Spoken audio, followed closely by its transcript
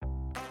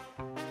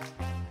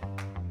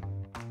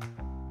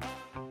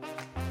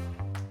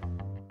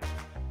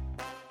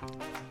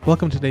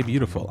Welcome to Day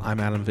Beautiful. I'm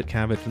Adam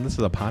Vitkavich, and this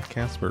is a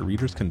podcast where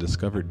readers can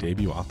discover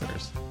debut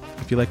authors.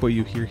 If you like what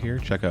you hear here,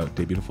 check out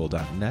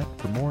daybeautiful.net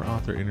for more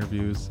author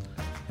interviews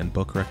and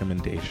book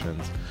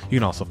recommendations. You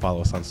can also follow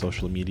us on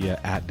social media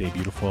at Day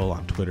Beautiful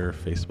on Twitter,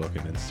 Facebook,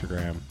 and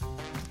Instagram.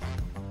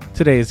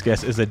 Today's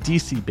guest is a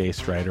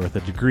DC-based writer with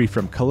a degree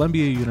from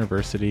Columbia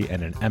University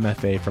and an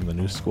MFA from the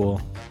New School.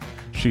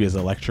 She is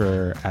a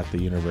lecturer at the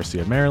University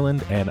of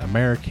Maryland and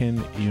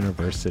American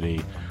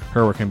University.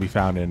 Her work can be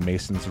found in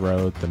Mason's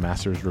Road, The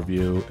Masters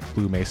Review,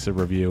 Blue Mesa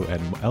Review,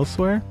 and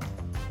elsewhere.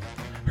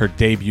 Her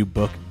debut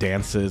book,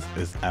 Dances,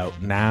 is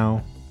out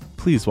now.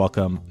 Please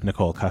welcome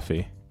Nicole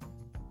Cuffy.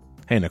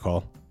 Hey,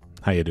 Nicole.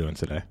 How you doing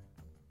today?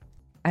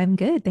 I'm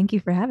good. Thank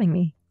you for having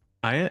me.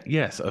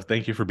 Yes.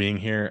 Thank you for being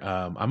here.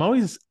 I'm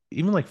always,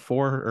 even like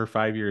 4 or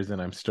 5 years in,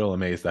 I'm still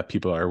amazed that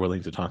people are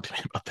willing to talk to me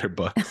about their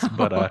books.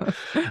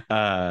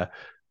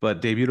 But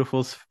Day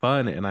Beautiful's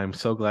fun, and I'm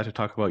so glad to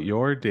talk about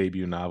your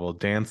debut novel,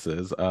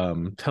 Dances.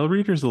 Tell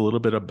readers a little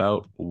bit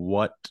about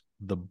what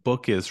the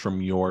book is from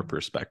your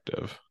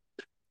perspective.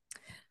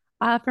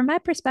 From my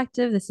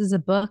perspective, this is a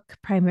book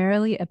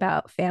primarily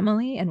about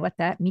family and what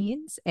that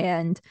means,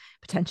 and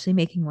potentially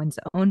making one's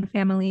own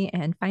family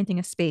and finding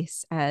a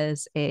space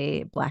as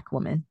a Black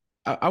woman.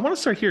 I want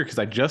to start here because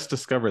I just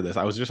discovered this.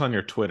 I was just on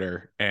your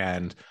Twitter,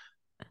 and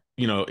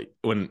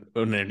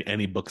when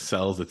any book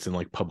sells, it's in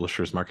like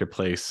Publishers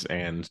Marketplace,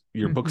 and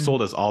your book Mhm.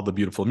 sold as All the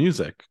Beautiful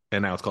Music,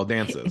 and now it's called It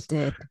Dances.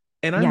 did.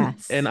 And I'm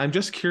Yes. and I'm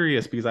just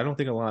curious because I don't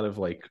think a lot of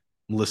like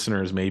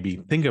listeners maybe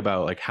think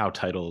about like how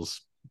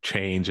titles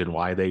change and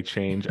why they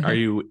change. Are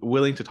you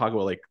willing to talk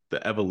about like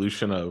the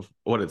evolution of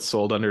what it's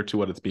sold under to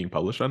what it's being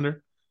published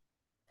under?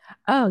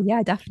 Oh,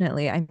 yeah,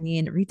 definitely. I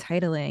mean,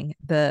 retitling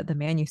the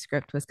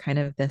manuscript was kind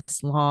of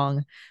this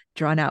long,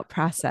 drawn out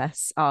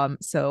process.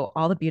 So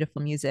All the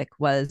Beautiful Music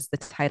was the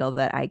title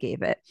that I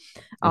gave it.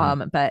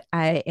 Mhm. But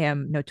I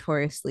am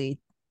notoriously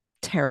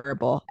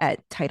terrible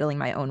at titling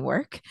my own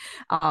work.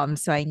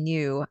 So I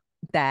knew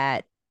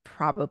that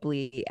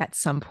probably at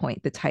some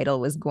point the title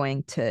was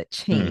going to Mhm.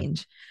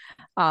 change.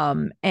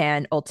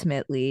 And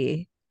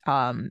ultimately,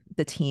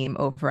 the team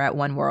over at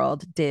One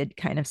World did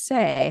kind of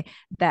say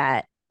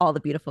that All the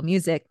Beautiful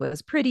Music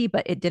was pretty,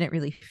 but it didn't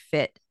really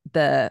fit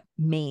the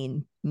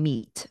main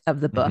meat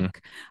of the Mhm.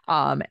 book.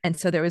 And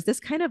so there was this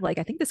kind of like,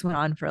 I think this went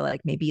on for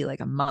like maybe like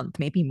a month,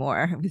 maybe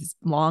more. It was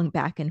long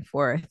back and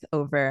forth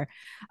over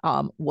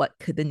what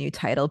could the new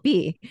title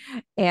be.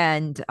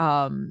 And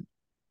I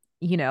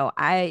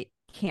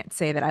can't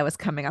say that I was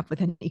coming up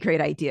with any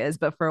great ideas,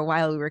 but for a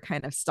while we were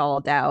kind of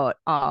stalled out.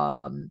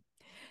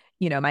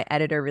 My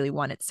editor really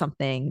wanted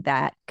something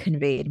that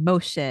conveyed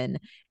motion.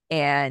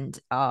 And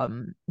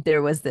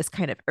there was this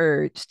kind of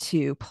urge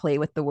to play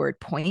with the word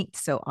point.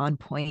 So on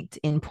point,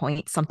 in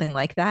point, something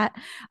like that.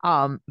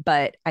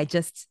 But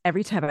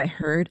every time I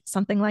heard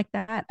something like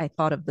that, I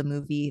thought of the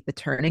movie The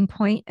Turning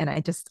Point, and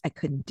I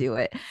couldn't do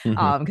it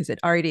Mhm. because it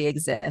already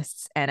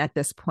exists. And at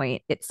this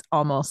point, it's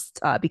almost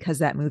because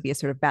that movie is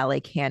sort of ballet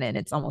canon,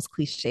 it's almost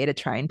cliche to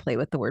try and play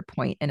with the word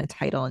point in a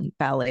title in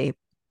ballet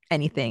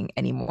anything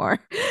anymore.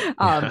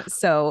 Yeah.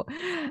 So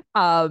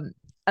um,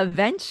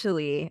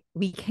 eventually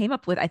we came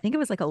up with, I think it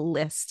was like a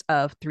list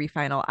of three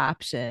final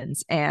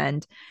options.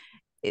 And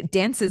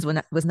dances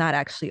was not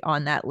actually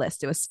on that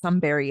list. It was some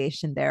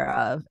variation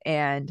thereof.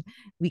 And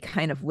we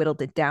kind of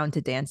whittled it down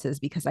to dances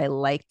because I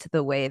liked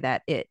the way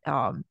that it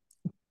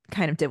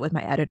kind of did what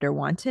my editor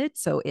wanted.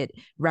 So it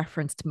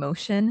referenced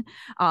motion,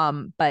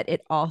 but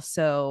it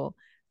also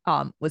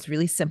was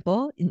really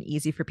simple and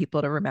easy for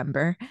people to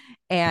remember. Mhm.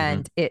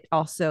 And it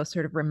also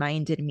sort of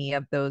reminded me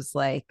of those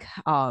like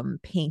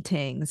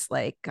paintings,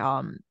 like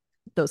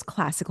those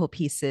classical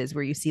pieces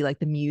where you see like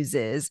the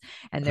muses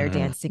and they're Mhm.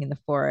 dancing in the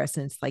forest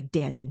and it's like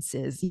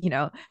dances,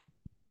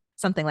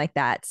 something like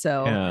that.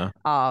 So Yeah.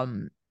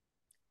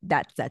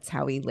 that's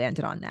how we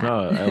landed on that.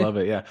 Oh, I love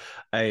it. Yeah.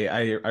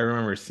 I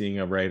remember seeing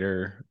a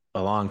writer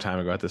a long time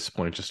ago at this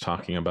point just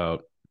talking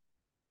about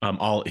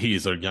all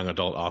he's a young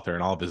adult author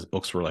and all of his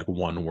books were like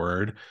one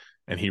word,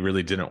 and he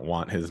really didn't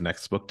want his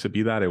next book to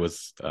be that. It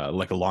was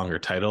like a longer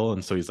title,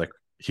 and so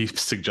he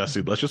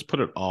suggested let's just put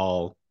it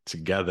all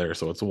together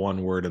so it's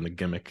one word and the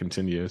gimmick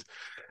continues.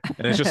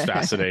 And it's just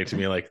fascinating to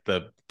me, like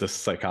the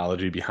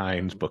psychology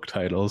behind book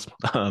titles.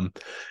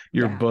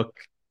 Your Yeah, book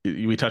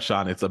we touched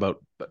on it's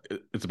about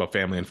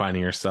family and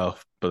finding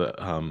yourself, but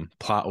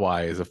plot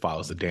wise it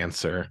follows a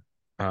dancer.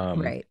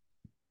 Um, right.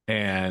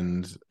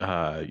 and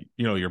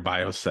your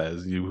bio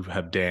says you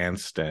have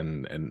danced,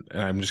 and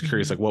I'm just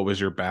curious, Mhm. like, what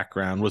was your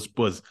background?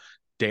 Was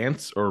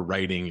dance or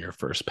writing your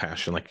first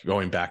passion, like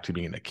going back to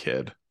being a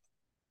kid?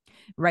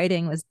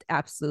 Writing was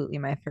absolutely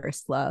my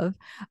first love.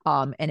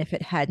 And if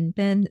it hadn't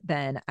been,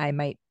 then I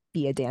might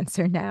be a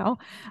dancer now,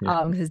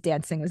 Yeah. because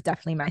dancing was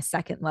definitely my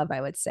second love,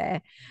 I would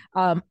say.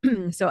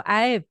 So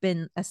I've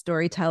been a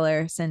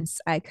storyteller since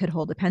I could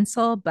hold a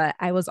pencil, but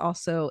I was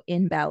also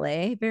in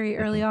ballet very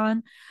early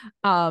on,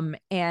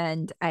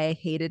 and I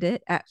hated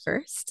it at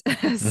first.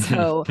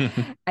 So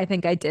I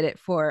think I did it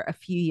for a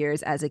few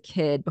years as a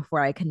kid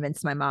before I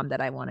convinced my mom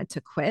that I wanted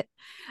to quit.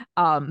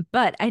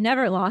 But I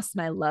never lost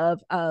my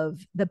love of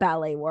the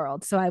ballet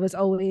world. So I was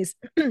always,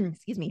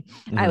 excuse me,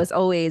 I was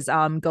always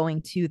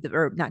going to the,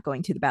 or not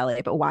going to the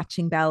ballet, but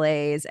watching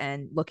ballets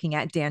and looking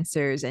at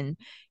dancers and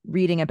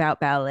reading about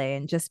ballet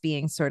and just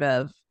being sort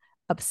of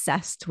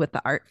obsessed with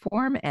the art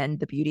form and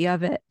the beauty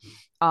of it.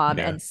 Yeah.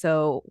 And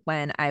so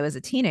when I was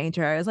a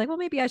teenager, I was like, well,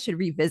 maybe I should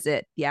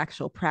revisit the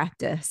actual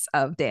practice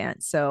of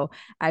dance. So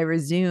I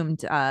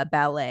resumed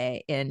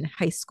ballet in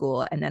high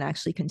school and then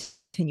actually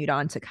continued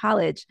on to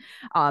college,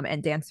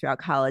 and danced throughout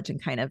college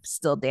and kind of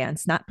still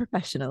dance, not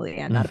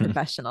professionally. I'm not a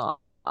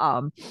professional.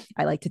 I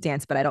like to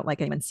dance, but I don't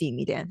like anyone seeing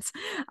me dance.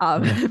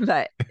 Yeah.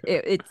 But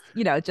it's,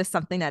 just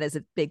something that is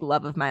a big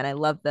love of mine. I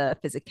love the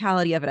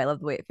physicality of it. I love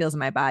the way it feels in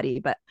my body.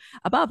 But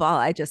above all,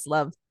 I just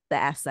love the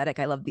aesthetic.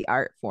 I love the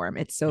art form.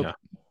 It's so Yeah.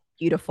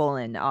 beautiful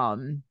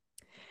and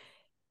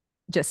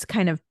just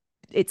kind of,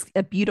 it's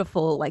a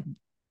beautiful, like,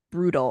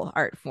 brutal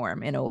art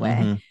form in a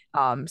way.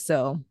 hmm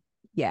So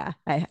yeah,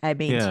 I Yeah.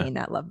 maintain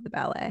that love of the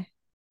ballet.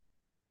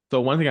 So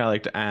one thing I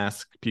like to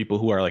ask people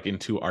who are like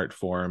into art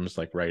forms,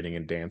 like writing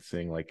and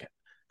dancing, like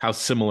how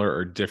similar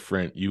or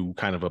different you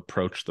kind of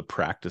approach the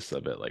practice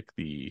of it, like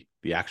the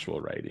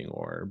actual writing,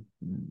 or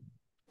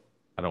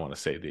I don't want to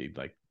say the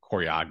like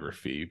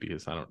choreography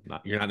because I don't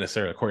not you're not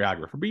necessarily a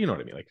choreographer, but you know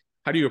what I mean. Like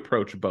how do you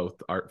approach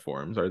both art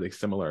forms? Are they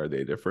similar? Are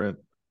they different?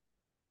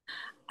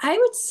 I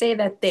would say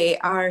that they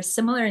are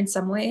similar in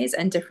some ways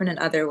and different in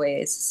other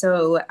ways.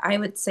 So I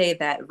would say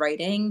that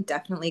writing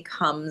definitely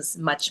comes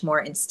much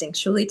more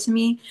instinctually to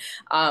me.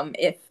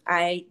 If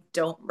I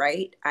don't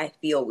write, I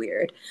feel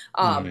weird.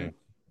 Mm-hmm.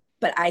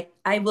 But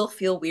I will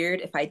feel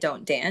weird if I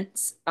don't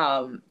dance.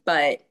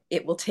 But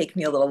it will take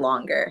me a little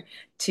longer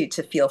to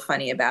feel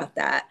funny about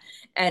that.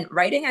 And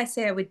writing, I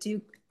say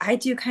I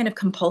do kind of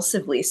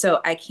compulsively.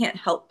 So I can't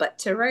help but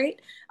to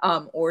write,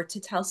 or to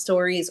tell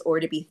stories or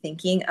to be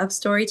thinking of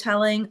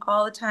storytelling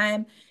all the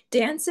time.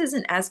 Dance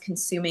isn't as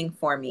consuming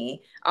for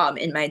me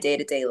in my day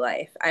to day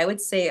life. I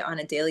would say on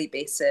a daily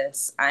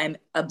basis, I'm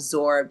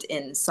absorbed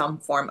in some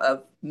form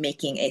of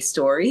making a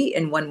story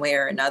in one way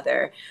or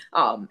another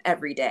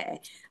every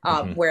day.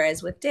 Mm-hmm.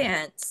 Whereas with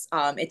dance,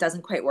 it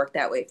doesn't quite work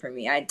that way for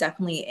me. I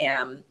definitely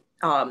am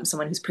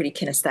someone who's pretty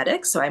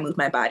kinesthetic, so I move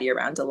my body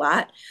around a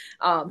lot.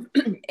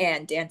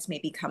 And dance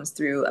maybe comes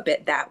through a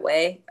bit that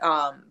way.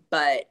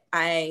 But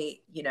I,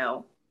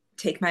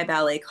 take my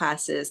ballet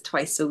classes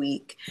twice a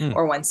week Mm.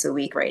 or once a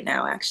week right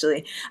now,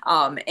 actually.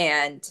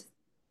 And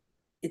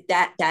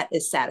that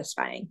is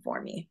satisfying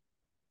for me.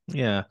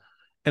 Yeah.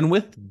 And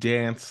with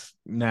dance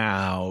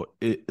now,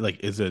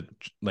 is it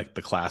like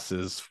the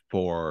classes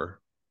for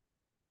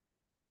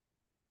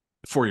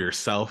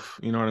yourself,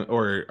 you know,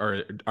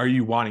 or are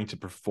you wanting to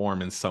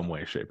perform in some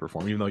way, shape, or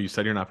form, even though you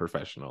said you're not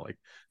professional? Like,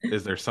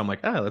 is there some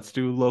like, let's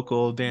do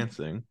local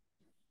dancing?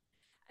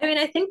 I mean,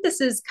 I think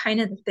this is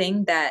kind of the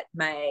thing that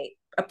my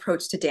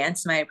approach to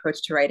dance, my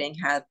approach to writing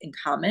have in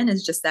common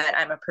is just that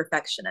I'm a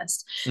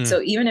perfectionist. Mm,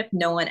 So even if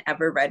no one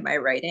ever read my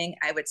writing,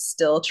 I would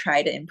still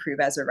try to improve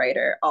as a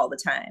writer all the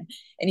time.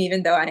 And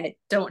even though I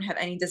don't have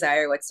any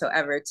desire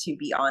whatsoever to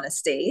be on a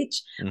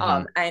stage,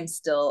 hmm I'm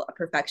still a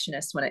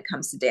perfectionist when it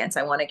comes to dance.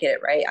 I want to get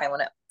it right. I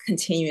want to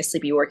continuously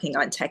be working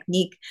on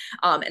technique.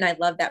 And I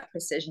love that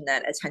precision,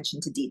 that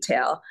attention to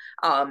detail.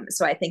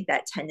 So I think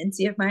that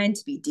tendency of mine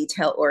to be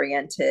detail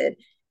oriented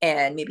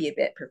and maybe a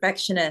bit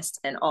perfectionist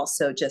and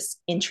also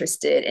just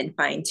interested in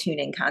fine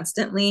tuning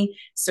constantly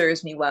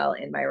serves me well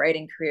in my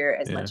writing career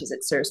as Yeah. much as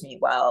it serves me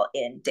well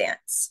in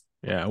dance.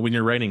 Yeah. When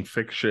you're writing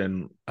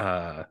fiction,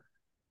 as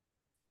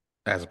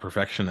a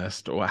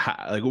perfectionist,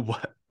 like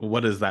what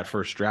does that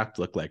first draft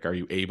look like? Are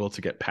you able to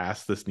get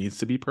past this needs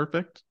to be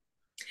perfect?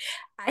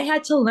 I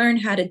had to learn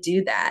how to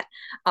do that.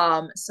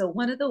 So,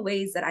 one of the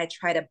ways that I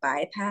try to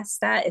bypass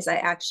that is I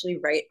actually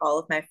write all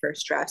of my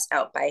first drafts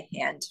out by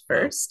hand Oh.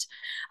 first.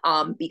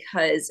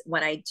 Because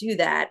when I do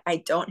that, I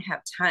don't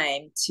have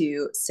time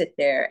to sit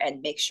there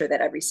and make sure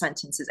that every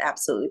sentence is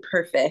absolutely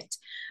perfect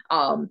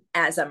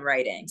as I'm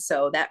writing.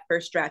 So, that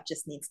first draft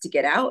just needs to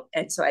get out.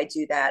 And so I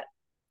do that,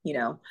 you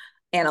know,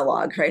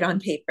 analog, right, on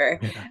paper.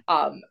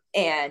 Yeah.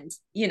 And,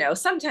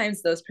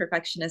 sometimes those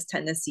perfectionist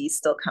tendencies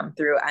still come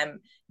through. I'm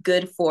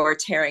good for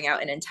tearing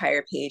out an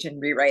entire page and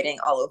rewriting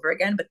all over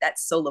again, but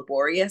that's so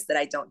laborious that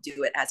I don't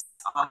do it as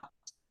often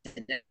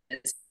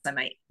as I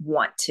might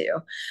want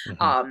to.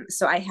 hmm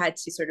So I had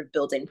to sort of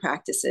build in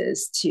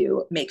practices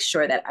to make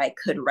sure that I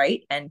could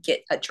write and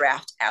get a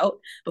draft out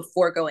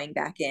before going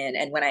back in.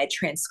 And when I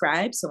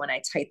transcribe, so when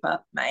I type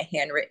up my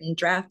handwritten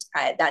draft,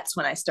 that's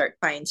when I start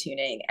fine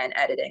tuning and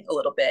editing a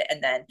little bit.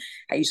 And then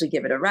I usually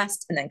give it a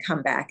rest and then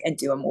come back and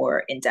do a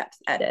more in depth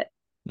edit.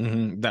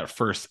 That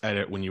first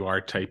edit when you are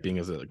typing,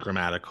 is it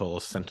grammatical,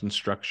 sentence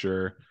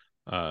structure?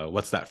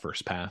 What's that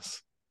first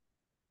pass?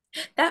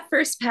 That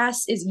first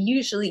pass is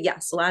usually,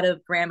 yes, a lot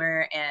of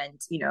grammar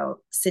and,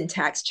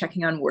 syntax,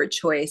 checking on word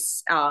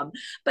choice.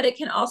 But it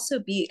can also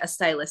be a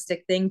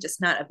stylistic thing,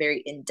 just not a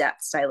very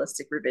in-depth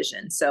stylistic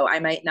revision. So I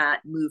might not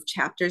move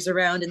chapters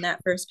around in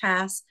that first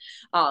pass,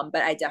 but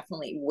I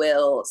definitely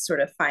will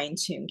sort of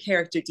fine-tune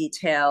character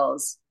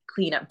details,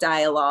 clean up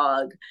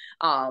dialogue,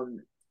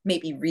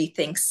 maybe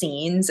rethink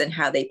scenes and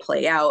how they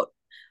play out,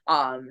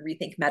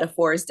 rethink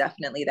metaphors.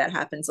 Definitely that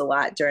happens a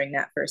lot during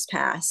that first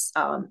pass.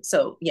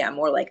 So yeah,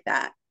 more like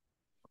that.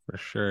 For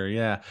sure.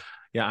 Yeah.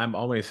 Yeah. I'm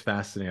always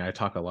fascinated. I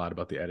talk a lot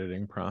about the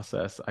editing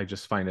process. I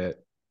just find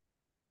it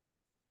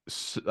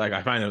like,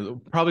 I find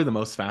it probably the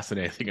most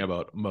fascinating thing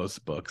about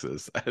most books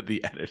is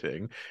the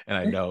editing. And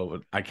I know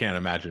I can't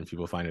imagine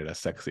people find it as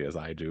sexy as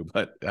I do,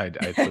 but it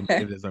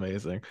is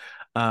amazing.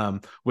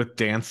 With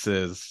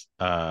dances,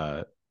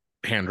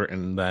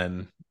 handwritten,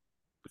 then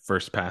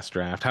first pass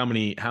draft, how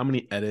many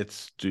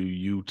edits do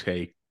you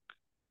take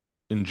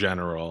in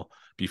general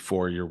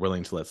before you're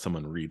willing to let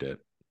someone read it?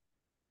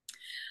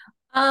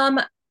 um,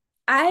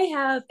 I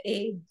have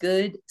a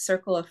good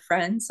circle of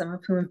friends, some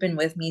of whom have been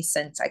with me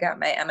since I got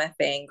my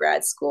MFA in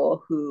grad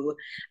school, who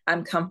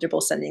I'm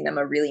comfortable sending them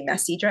a really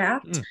messy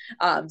draft.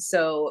 Mm.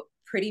 So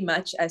pretty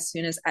much as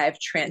soon as I've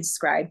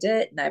transcribed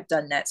it and I've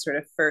done that sort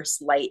of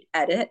first light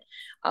edit,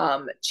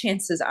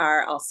 chances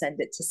are I'll send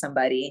it to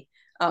somebody,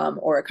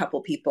 or a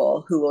couple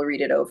people who will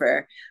read it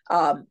over.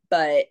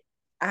 But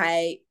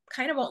I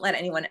kind of won't let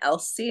anyone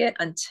else see it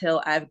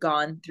until I've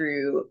gone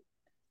through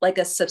like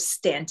a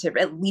substantive,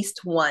 at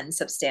least one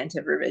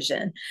substantive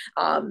revision.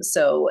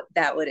 So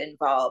that would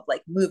involve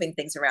like moving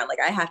things around.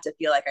 Like I have to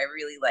feel like I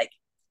really like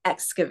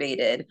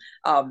excavated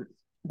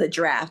the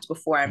draft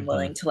before I'm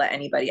willing to let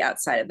anybody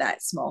outside of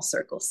that small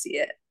circle see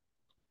it.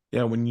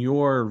 Yeah, when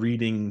you're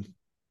reading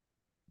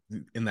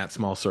in that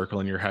small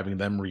circle and you're having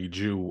them read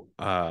you,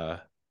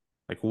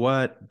 like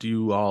what do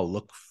you all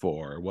look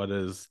for? What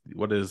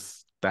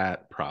is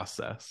that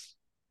process?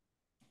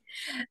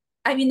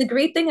 I mean, the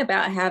great thing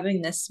about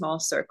having this small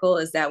circle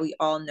is that we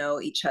all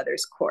know each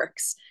other's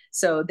quirks.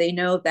 So they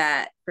know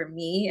that for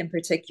me in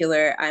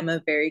particular, I'm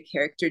a very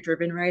character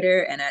driven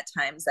writer, and at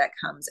times that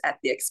comes at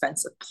the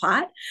expense of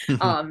plot.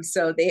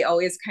 So they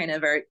always kind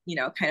of are,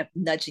 kind of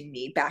nudging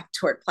me back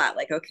toward plot,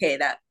 like, okay,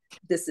 that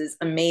this is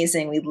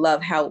amazing. We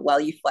love how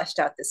well you fleshed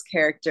out this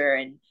character,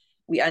 and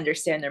we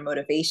understand their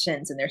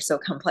motivations and they're so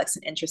complex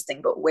and interesting,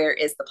 but where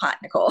is the plot,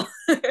 Nicole?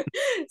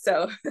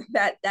 So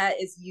that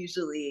is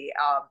usually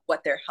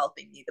what they're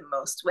helping me the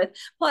most with,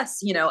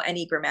 plus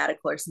any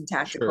grammatical or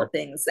syntactical Sure.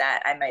 things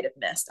that I might have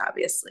missed,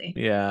 obviously.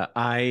 Yeah,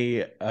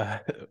 I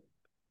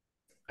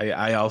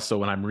also,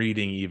 when I'm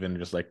reading even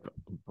just like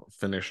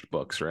finished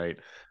books, right?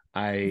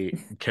 I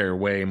care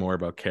way more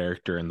about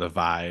character and the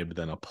vibe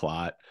than a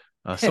plot.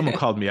 Someone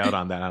called me out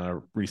on that on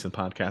a recent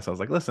podcast. I was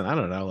like, listen, I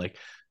don't know, like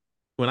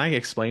when I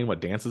explain what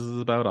dances is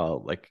about,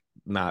 I'll like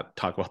not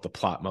talk about the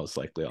plot. Most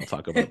likely, I'll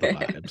talk about the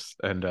vibes,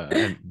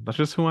 and that's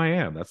just who I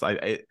am.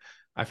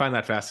 I find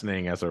that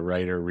fascinating as a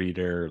writer,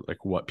 reader,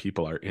 like what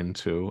people are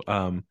into.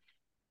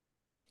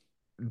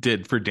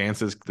 Did for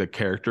dances the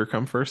character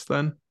come first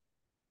then?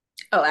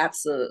 Oh,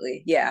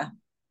 absolutely. Yeah.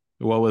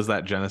 What was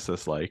that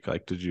genesis like?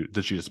 Like, did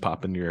she just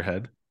pop into your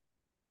head?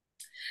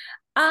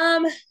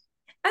 Um,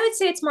 I would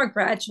say it's more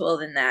gradual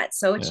than that.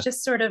 So it's Yeah.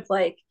 just sort of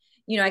like,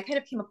 I kind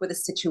of came up with a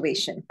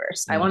situation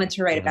first. I wanted Mm-hmm.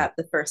 to write about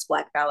the first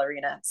Black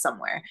ballerina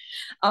somewhere.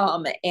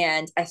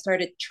 And I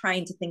started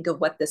trying to think of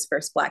what this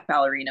first Black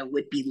ballerina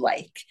would be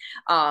like.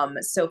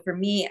 So for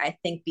me, I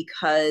think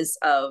because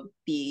of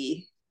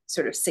the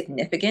sort of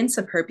significance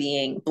of her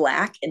being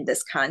Black in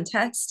this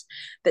context,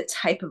 the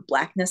type of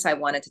Blackness I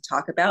wanted to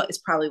talk about is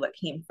probably what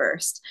came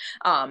first.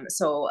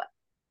 So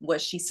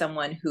was she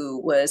someone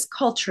who was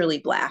culturally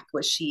Black?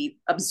 Was she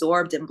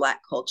absorbed in Black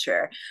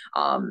culture?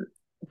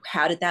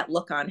 How did that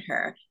look on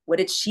her? What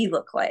did she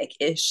look like?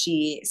 Is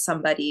she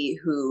somebody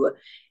who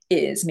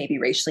is maybe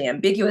racially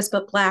ambiguous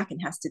but Black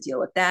and has to deal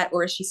with that?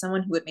 Or is she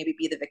someone who would maybe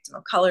be the victim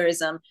of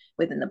colorism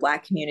within the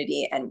Black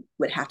community and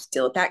would have to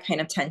deal with that kind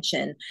of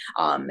tension?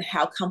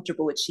 How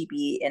comfortable would she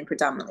be in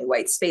predominantly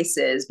white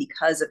spaces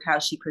because of how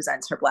she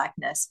presents her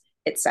Blackness,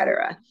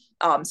 etc.?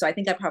 So I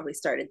think I probably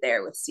started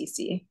there with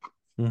Cece.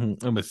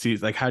 Mm-hmm. But see,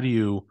 like, how do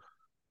you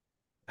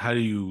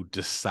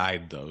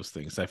decide those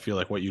things? I feel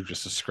like what you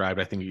just described,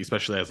 I think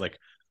especially as like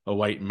a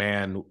white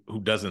man who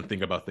doesn't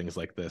think about things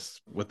like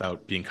this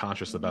without being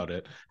conscious about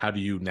it, how do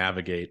you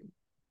navigate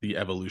the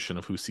evolution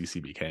of who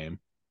Cece became?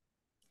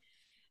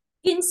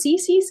 In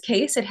Cece's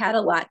case, it had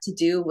a lot to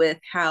do with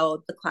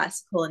how the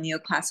classical and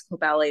neoclassical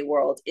ballet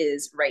world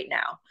is right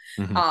now.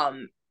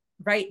 Mm-hmm.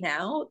 Right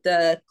now,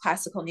 the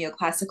classical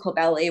neoclassical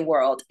ballet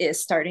world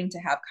is starting to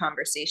have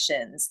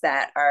conversations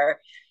that are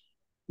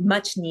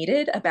much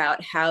needed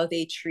about how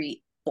they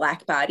treat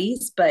Black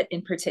bodies, but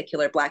in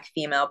particular Black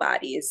female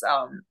bodies.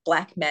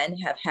 Black men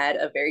have had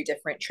a very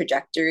different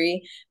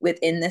trajectory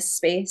within this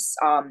space.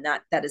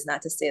 Not that is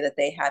not to say that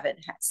they haven't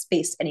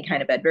faced any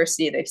kind of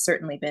adversity. They've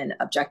certainly been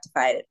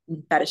objectified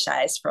and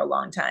fetishized for a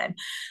long time,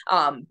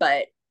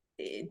 but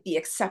the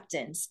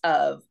acceptance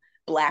of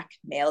Black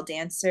male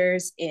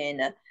dancers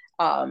in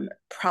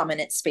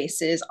prominent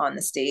spaces on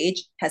the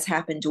stage has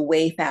happened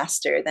way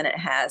faster than it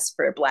has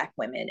for Black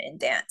women in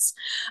dance.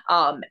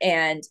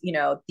 And, you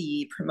know,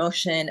 the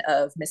promotion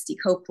of Misty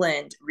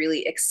Copeland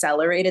really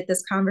accelerated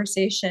this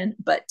conversation.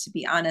 But to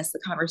be honest, the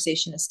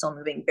conversation is still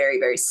moving very,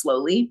 very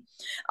slowly.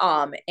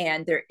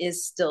 And there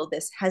is still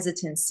this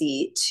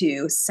hesitancy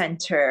to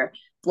center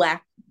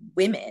Black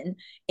women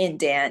in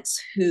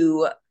dance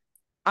who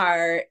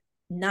are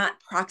not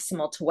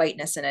proximal to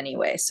whiteness in any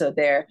way. So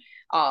they're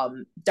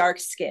dark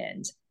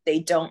skinned. They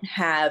don't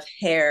have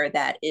hair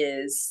that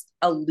is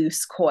a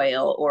loose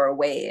coil or a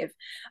wave.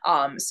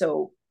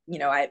 So, you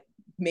know, I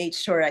made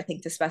sure, I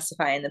think, to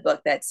specify in the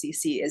book that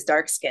Cece is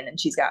dark skinned and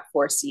she's got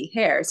 4C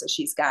hair. So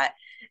she's got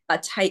a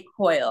tight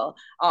coil.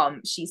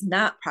 She's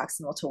not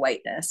proximal to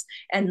whiteness.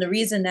 And the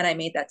reason that I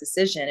made that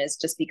decision is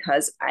just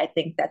because I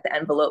think that the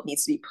envelope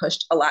needs to be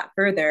pushed a lot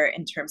further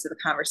in terms of the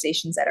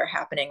conversations that are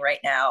happening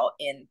right now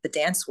in the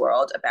dance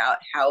world about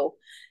how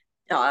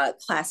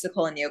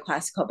classical and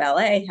neoclassical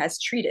ballet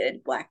has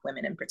treated Black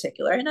women in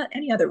particular, and not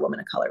any other woman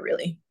of color,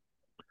 really.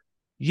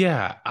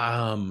 Yeah.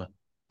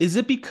 Is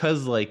it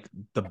because like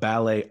the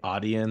ballet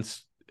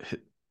audience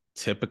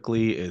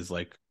typically is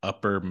like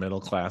upper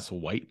middle class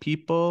white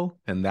people,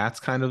 and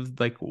that's kind of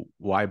like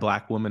why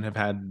Black women have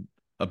had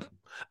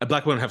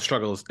Black women have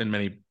struggles in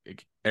many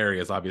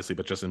areas, obviously,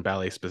 but just in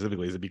ballet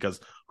specifically? Is it because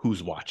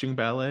who's watching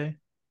ballet?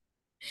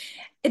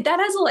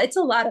 It's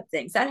a lot of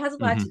things that has a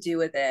lot Mm-hmm. to do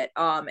with it.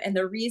 And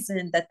the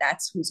reason that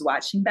that's who's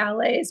watching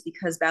ballet is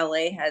because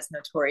ballet has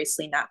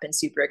notoriously not been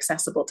super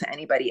accessible to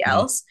anybody Mm-hmm.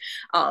 else,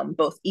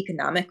 both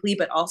economically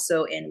but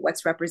also in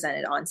what's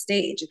represented on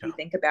stage. If Yeah. you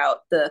think about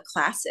the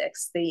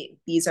classics,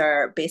 these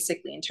are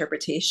basically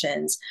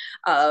interpretations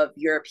of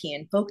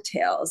European folk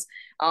tales,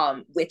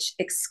 which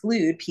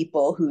exclude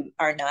people who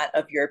are not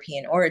of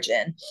European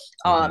origin.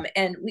 Mm-hmm.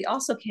 And we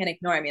also can't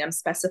ignore, I mean, I'm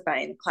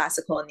specifying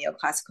classical and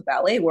neoclassical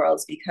ballet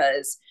worlds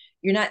because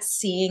you're not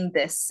seeing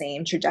this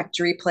same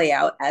trajectory play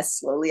out as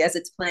slowly as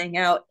it's playing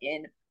out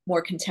in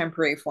more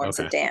contemporary forms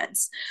Okay. of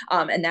dance.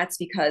 And that's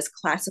because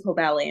classical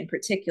ballet in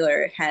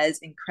particular has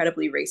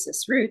incredibly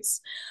racist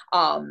roots.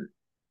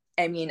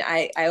 I mean,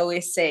 I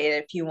always say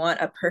that if you want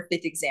a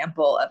perfect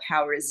example of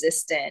how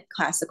resistant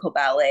classical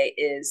ballet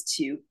is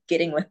to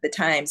getting with the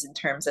times in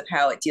terms of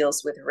how it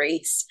deals with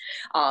race,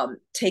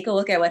 take a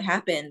look at what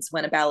happens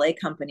when a ballet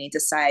company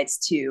decides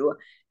to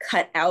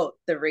cut out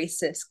the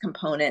racist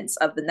components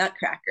of the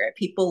Nutcracker.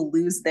 People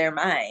lose their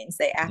minds.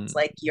 They act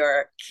like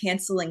you're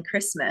canceling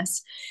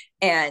Christmas.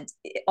 And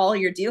all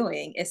you're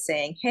doing is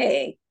saying,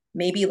 hey,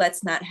 maybe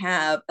let's not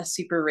have a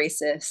super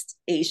racist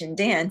Asian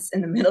dance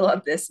in the middle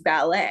of this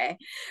ballet.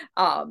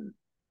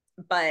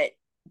 But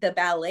the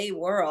ballet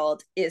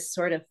world is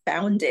sort of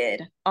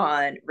founded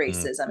on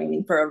racism. I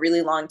mean, for a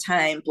really long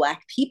time,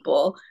 Black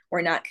people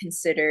were not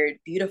considered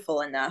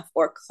beautiful enough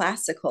or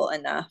classical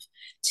enough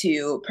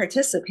to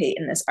participate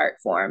in this art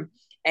form.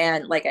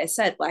 And like I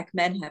said, Black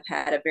men have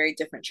had a very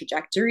different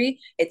trajectory.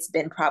 It's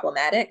been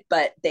problematic,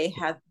 but they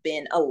have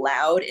been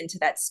allowed into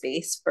that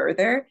space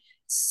further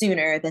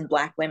sooner than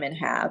Black women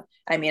have.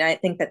 I mean, I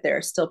think that there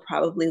are still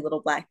probably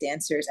little Black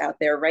dancers out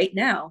there right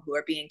now who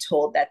are being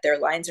told that their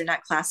lines are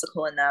not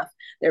classical enough,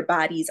 their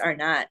bodies are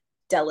not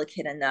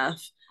delicate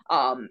enough,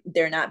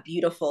 they're not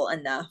beautiful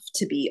enough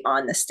to be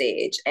on the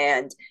stage.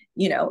 And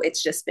you know,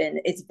 it's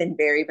been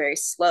very, very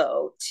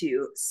slow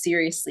to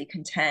seriously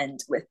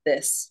contend with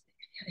this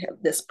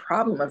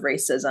problem of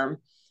racism.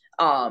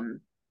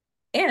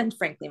 And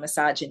frankly,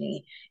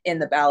 misogyny in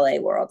the ballet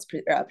worlds,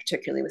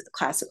 particularly with the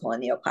classical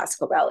and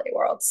neoclassical ballet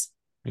worlds.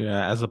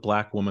 Yeah, as a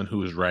Black woman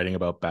who is writing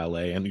about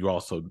ballet, and you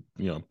also,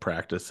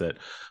 practice it,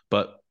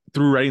 but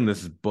through writing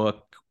this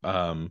book,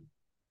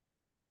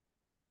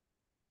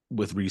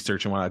 with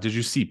research and whatnot, did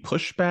you see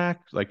pushback?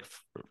 Like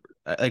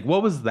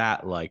what was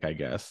that like? I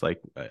guess,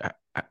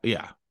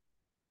 yeah.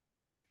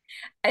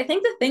 I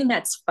think the thing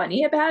that's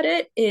funny about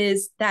it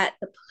is that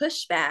the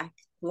pushback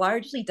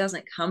largely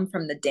doesn't come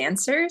from the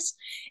dancers.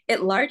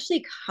 It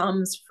largely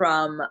comes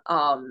from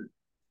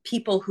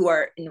people who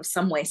are in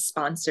some way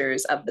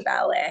sponsors of the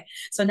ballet.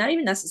 So not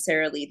even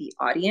necessarily the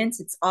audience.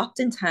 It's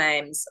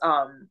oftentimes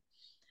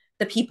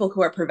the people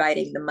who are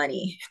providing the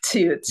money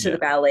to the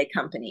ballet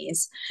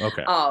companies,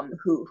 okay,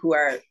 who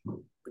are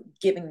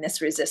giving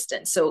this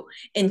resistance. So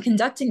in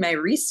conducting my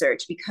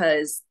research,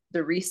 because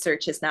the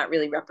research is not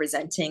really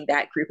representing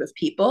that group of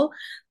people,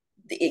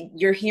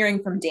 you're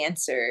hearing from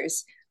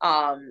dancers,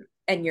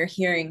 and you're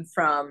hearing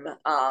from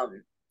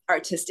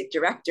artistic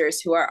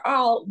directors who are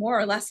all more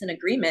or less in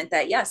agreement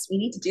that yes, we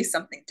need to do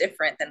something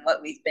different than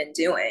what we've been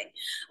doing.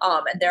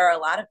 And there are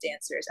a lot of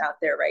dancers out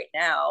there right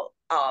now.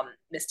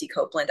 Misty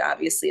Copeland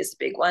obviously is a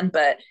big one,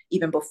 but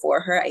even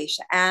before her,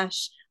 Aisha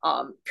Ash,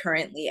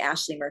 currently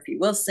Ashley Murphy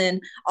Wilson,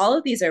 all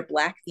of these are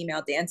Black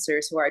female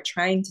dancers who are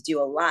trying to do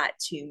a lot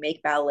to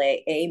make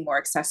ballet A, more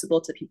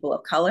accessible to people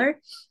of color,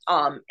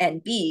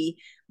 and B,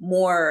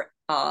 more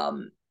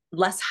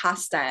less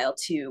hostile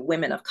to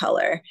women of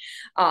color.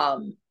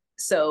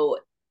 So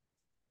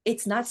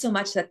it's not so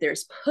much that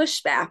there's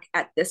pushback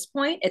at this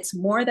point. It's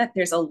more that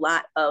there's a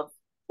lot of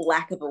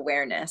lack of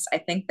awareness. I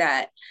think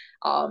that,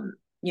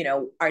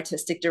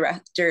 artistic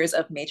directors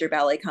of major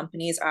ballet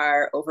companies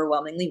are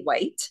overwhelmingly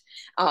white.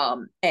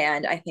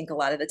 And I think a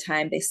lot of the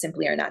time they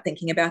simply are not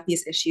thinking about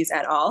these issues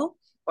at all,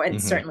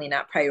 and certainly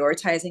not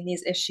prioritizing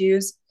these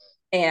issues.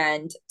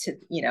 And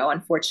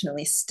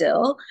unfortunately,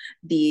 still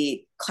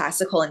the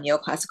classical and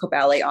neoclassical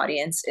ballet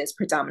audience is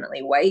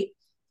predominantly white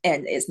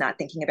and is not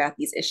thinking about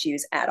these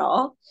issues at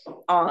all.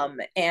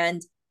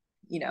 And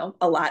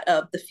a lot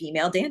of the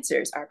female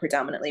dancers are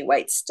predominantly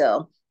white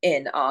still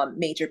in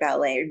major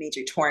ballet or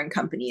major touring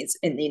companies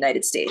in the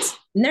United States.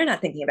 And they're not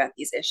thinking about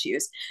these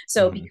issues.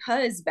 So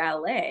because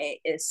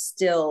ballet is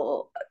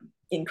still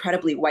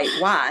incredibly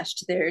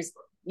whitewashed, there's,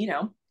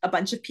 a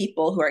bunch of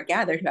people who are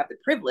gathered who have the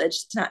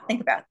privilege to not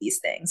think about these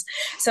things.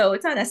 So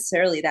it's not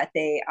necessarily that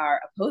they are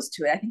opposed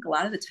to it. I think a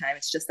lot of the time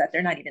it's just that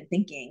they're not even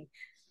thinking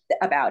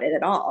about it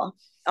at all.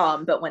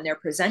 But when they're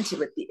presented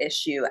with the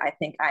issue, I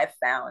think I've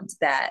found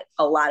that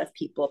a lot of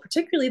people,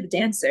 particularly the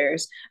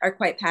dancers, are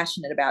quite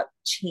passionate about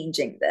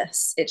changing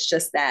this. It's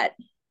just that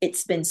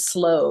it's been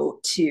slow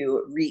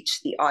to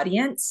reach the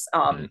audience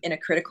in a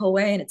critical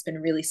way, and it's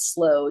been really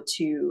slow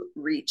to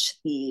reach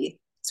the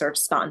sort of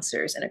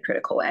sponsors in a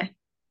critical way.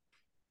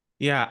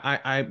 Yeah,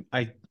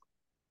 I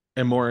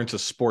am more into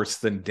sports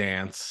than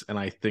dance, and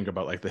I think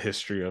about like the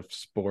history of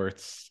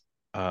sports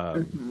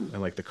and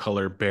like the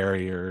color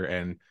barrier,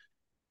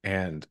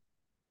 and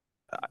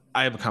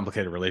I have a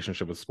complicated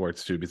relationship with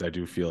sports too, because I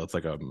do feel it's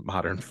like a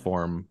modern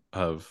form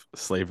of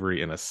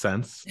slavery in a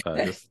sense.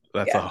 That's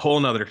a whole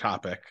nother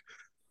topic.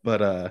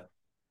 But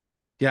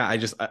yeah,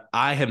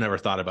 I have never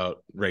thought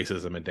about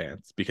racism in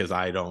dance because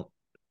I don't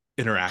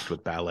interact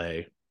with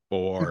ballet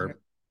or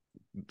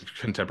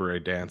contemporary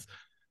dance.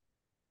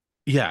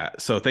 Yeah,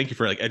 so thank you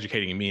for like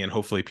educating me and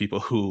hopefully people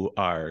who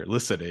are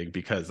listening,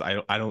 because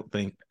I don't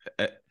think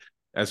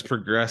as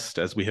progressed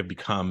as we have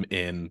become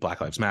in Black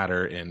Lives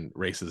Matter and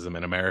racism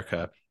in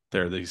America,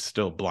 there are these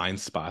still blind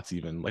spots.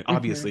 Even like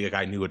obviously, like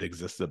I knew it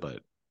existed, but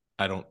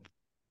I don't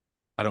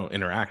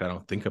interact. I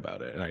don't think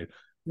about it, and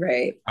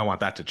I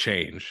want that to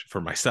change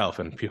for myself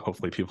and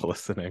hopefully people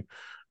listening.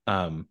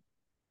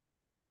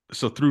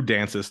 So through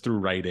dances, through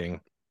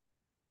writing,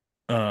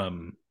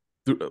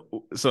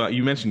 so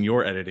you mentioned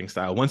your editing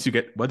style. Once you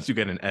get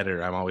an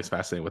editor, I'm always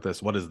fascinated with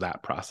this. What does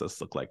that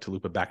process look like? To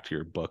loop it back to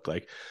your book,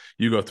 like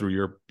you go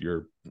through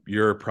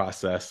your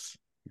process,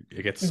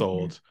 it gets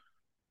sold.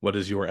 What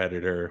is your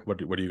editor? What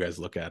do you guys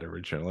look at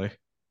originally?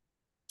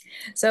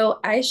 So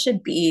I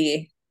should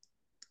be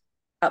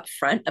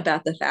upfront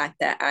about the fact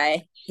that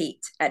I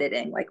hate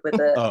editing, like with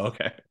a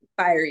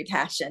fiery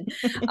passion.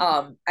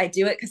 I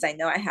do it because I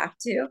know I have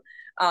to,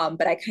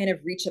 but I kind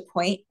of reach a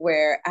point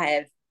where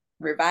I've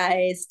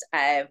revised,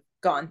 I've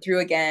gone through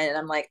again, and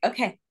I'm like,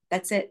 okay,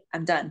 that's it,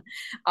 I'm done.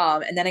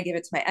 And then I give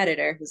it to my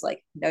editor, who's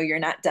like, no, you're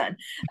not done.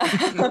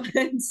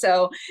 And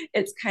so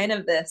it's kind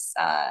of this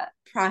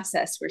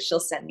process where she'll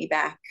send me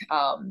back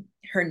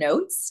her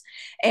notes,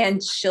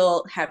 and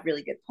she'll have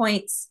really good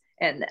points,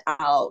 and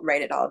I'll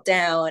write it all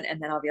down, and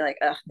then I'll be like,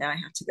 oh, now I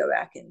have to go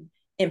back and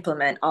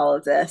implement all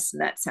of this,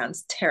 and that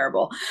sounds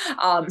terrible.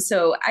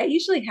 So I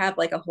usually have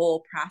like a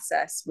whole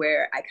process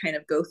where I kind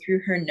of go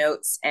through her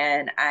notes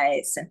and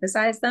I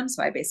synthesize them.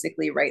 So I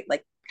basically write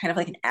like kind of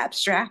like an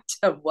abstract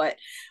of what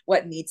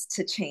needs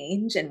to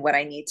change and what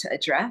I need to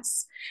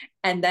address.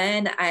 And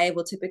then I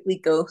will typically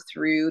go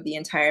through the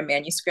entire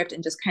manuscript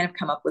and just kind of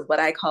come up with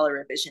what I call a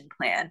revision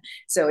plan.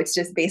 So it's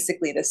just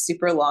basically this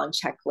super long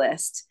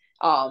checklist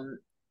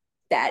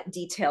that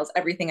details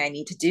everything I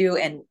need to do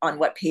and on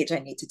what page I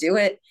need to do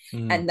it.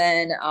 And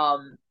then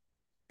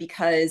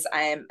because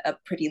I'm a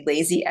pretty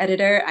lazy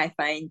editor, I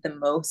find the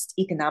most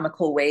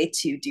economical way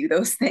to do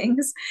those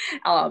things.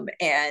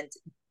 And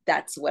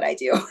that's what I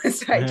do.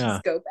 So I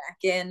just go back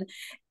in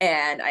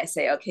and I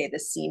say, okay,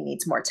 this scene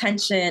needs more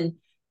tension.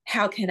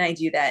 How can I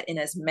do that in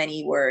as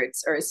many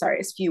words, or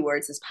sorry, as few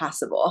words as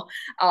possible?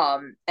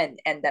 And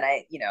then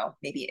I,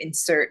 maybe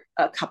insert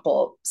a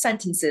couple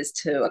sentences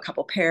to a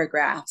couple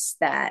paragraphs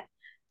that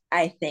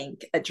I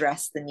think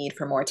address the need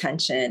for more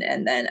tension.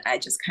 And then I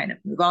just kind of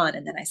move on,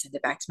 and then I send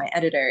it back to my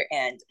editor,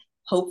 and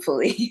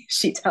hopefully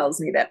she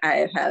tells me that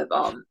I have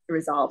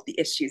resolved the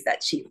issues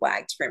that she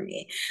flagged for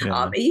me.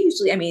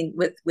 Usually, I mean,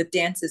 with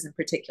dances in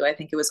particular, I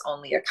think it was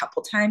only a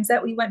couple times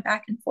that we went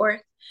back and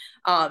forth.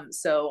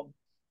 So,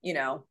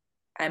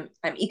 I'm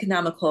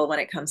economical when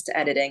it comes to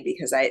editing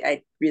because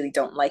I really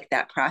don't like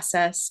that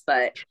process,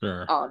 but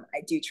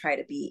I do try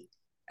to be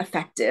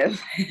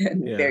effective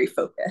and very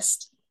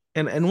focused.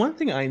 And one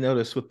thing I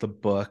noticed with the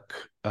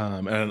book,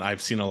 and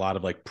I've seen a lot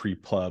of like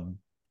pre-plug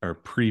or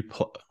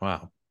pre-plug.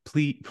 Wow.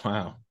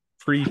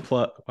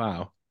 Pre-plug.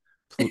 Wow.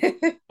 All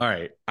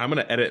right. I'm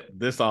going to edit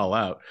this all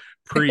out.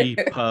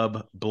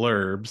 Pre-pub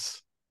blurbs.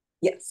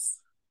 Yes.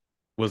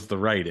 Was the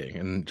writing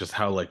and just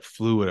how like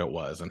fluid it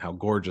was and how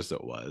gorgeous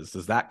it was.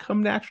 Does that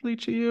come naturally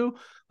to you?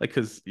 Like,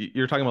 because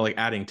you're talking about like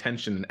adding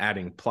tension and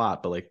adding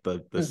plot, but like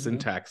the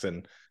syntax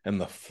and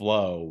the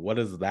flow, what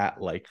is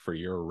that like for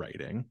your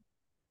writing?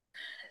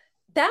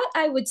 That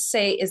I would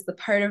say is the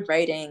part of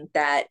writing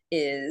that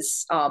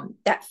is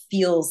that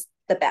feels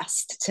the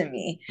best to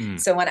me. Mm.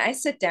 So when I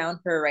sit down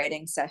for a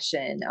writing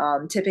session,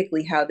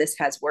 typically how this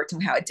has worked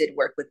and how it did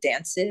work with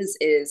dances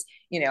is,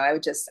 I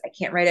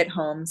can't write at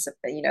home. So,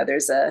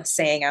 there's a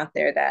saying out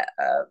there that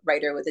a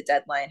writer with a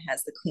deadline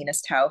has the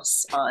cleanest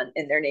house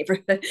in their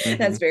neighborhood.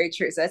 That's very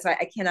true. So that's why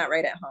I cannot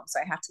write at home. So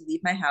I have to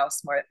leave my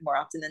house more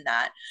often than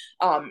that.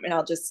 And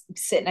I'll just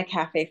sit in a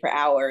cafe for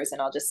hours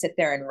and I'll just sit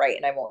there and write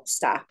and I won't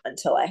stop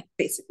until I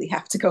basically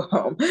have to go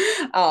home.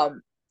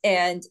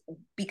 And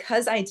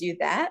because I do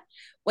that,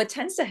 what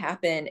tends to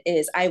happen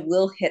is I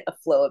will hit a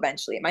flow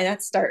eventually. It might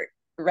not start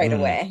right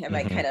away. I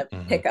might kind of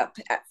pick up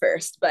at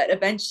first, but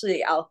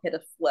eventually I'll hit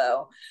a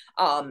flow.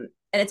 And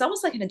it's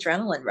almost like an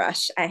adrenaline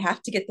rush. I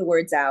have to get the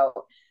words out.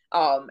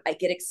 I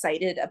get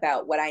excited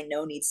about what I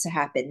know needs to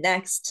happen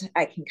next.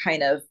 I can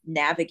kind of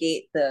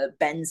navigate the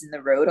bends in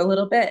the road a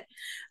little bit.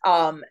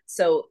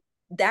 So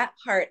that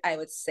part I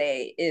would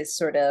say is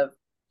sort of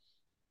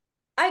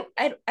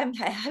I'm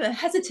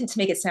hesitant to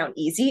make it sound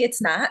easy.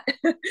 It's not,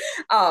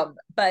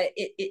 but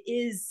it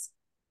is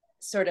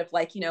sort of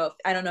like,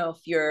 I don't know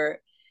if you're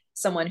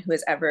someone who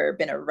has ever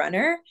been a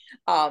runner,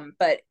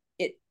 but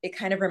it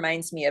kind of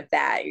reminds me of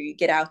that. You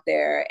get out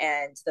there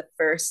and the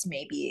first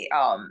maybe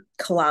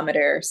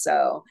kilometer or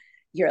so,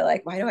 you're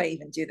like, why do I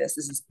even do this?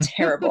 This is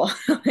terrible.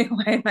 Like,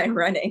 why am I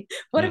running?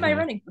 What am I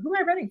running? Who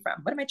am I running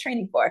from? What am I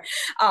training for?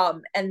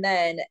 And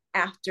then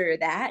after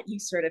that, you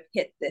sort of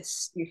hit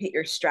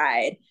your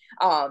stride.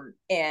 And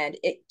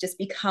it just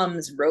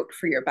becomes rote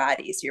for your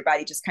body. So your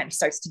body just kind of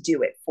starts to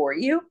do it for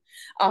you.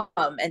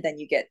 And then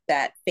you get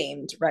that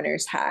famed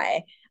runner's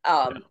high.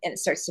 And it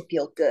starts to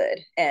feel good.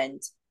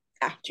 And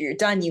after you're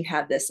done, you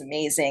have this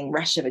amazing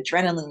rush of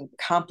adrenaline, you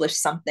accomplish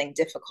something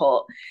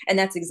difficult. And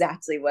that's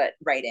exactly what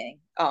writing,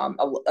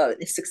 a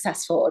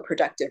successful or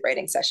productive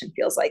writing session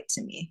feels like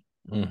to me.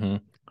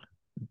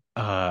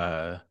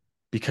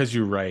 Because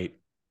you write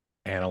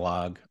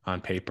analog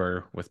on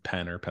paper with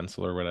pen or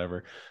pencil or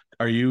whatever,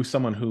 are you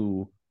someone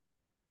who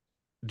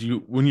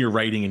when you're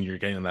writing and you're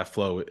getting in that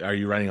flow, are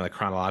you writing like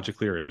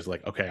chronologically, or is it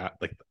like, okay,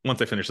 like once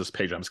I finish this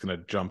page, I'm just going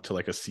to jump to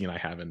like a scene I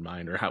have in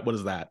mind, or what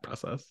is that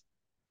process?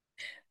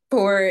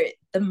 For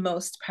the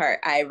most part,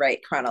 I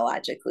write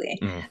chronologically.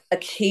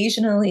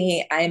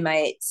 Occasionally, I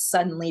might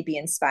suddenly be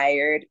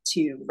inspired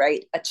to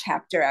write a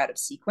chapter out of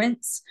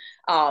sequence.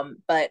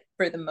 But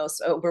for the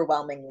most of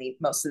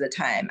the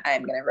time,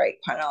 I'm going to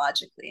write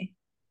chronologically.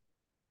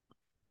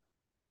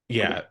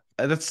 Yeah,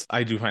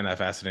 I do find that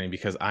fascinating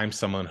because I'm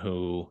someone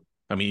who,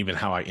 I mean, even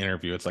how I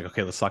interview, it's like,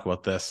 okay, let's talk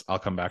about this. I'll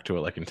come back to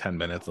it like in 10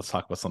 minutes. Let's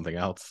talk about something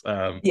else.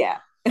 Yeah.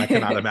 I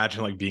cannot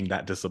imagine like being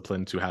that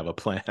disciplined to have a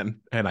plan,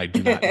 and I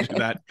do not do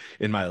that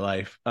in my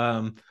life.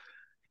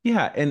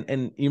 Yeah,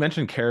 and you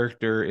mentioned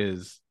character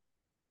is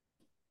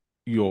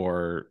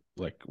your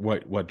like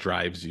what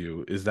drives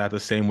you. Is that the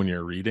same when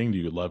you're reading? Do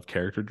you love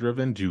character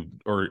driven? Do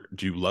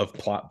you love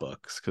plot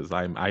books? Because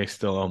I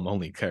still am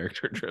only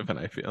character driven,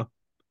 I feel.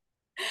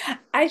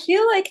 I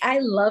feel like I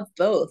love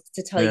both,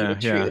 to tell you the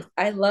truth.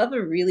 Yeah. I love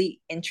a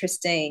really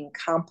interesting,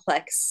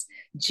 complex,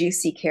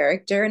 juicy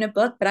character in a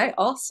book, but I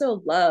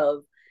also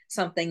love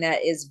something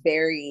that is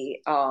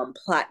very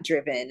plot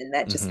driven and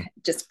that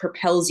just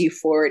propels you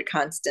forward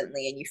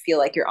constantly and you feel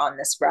like you're on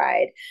this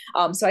ride.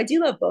 So I do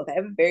love both. I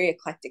have a very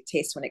eclectic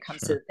taste when it comes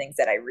to the things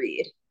that I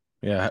read.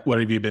 Yeah. What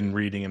have you been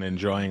reading and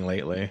enjoying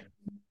lately?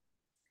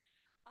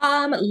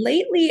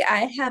 Lately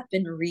I have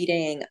been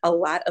reading a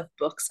lot of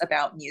books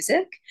about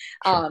music.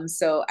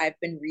 So I've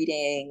been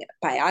reading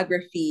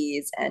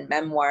biographies and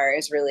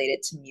memoirs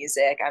related to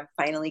music. I'm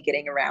finally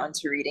getting around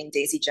to reading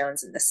Daisy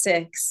Jones and the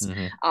Six.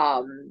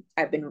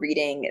 I've been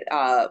reading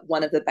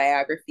one of the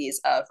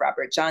biographies of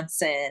Robert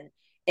Johnson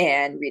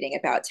and reading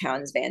about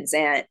Townes Van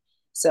Zandt.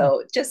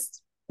 So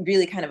just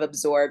really kind of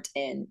absorbed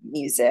in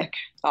music.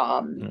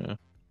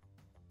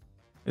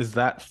 Is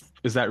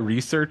that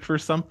research for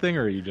something,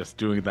 or are you just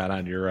doing that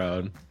on your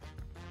own?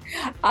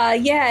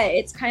 Yeah,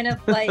 it's kind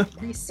of like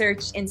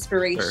research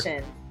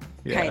inspiration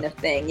kind of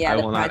thing. Yeah, I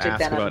will not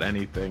ask about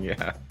anything.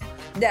 Yeah.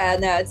 Yeah,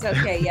 no, it's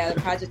okay. Yeah, the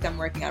project I'm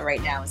working on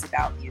right now is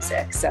about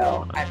music,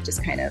 so I'm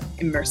just kind of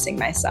immersing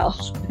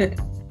myself.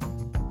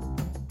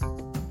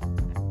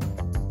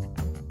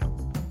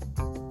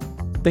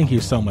 Thank you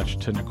so much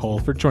to Nicole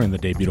for joining the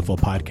Day Beautiful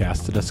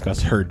podcast to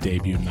discuss her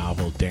debut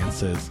novel,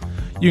 Dances.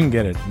 You can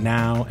get it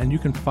now, and you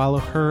can follow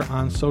her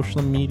on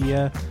social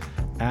media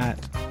at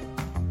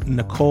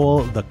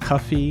Nicole the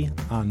Cuffy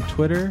on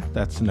Twitter.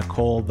 That's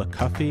Nicole the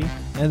Cuffy.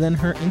 And then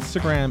her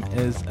Instagram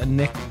is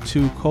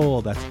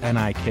Nick2Cole. That's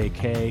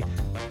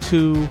Nikk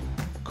 2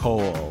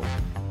 Cole.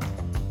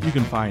 You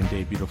can find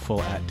Day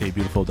Beautiful at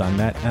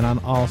daybeautiful.net and on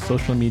all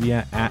social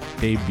media at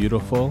Day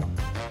Beautiful.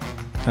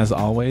 As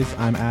always,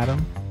 I'm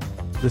Adam.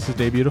 This is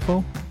Day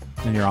Beautiful,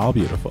 and you're all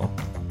beautiful.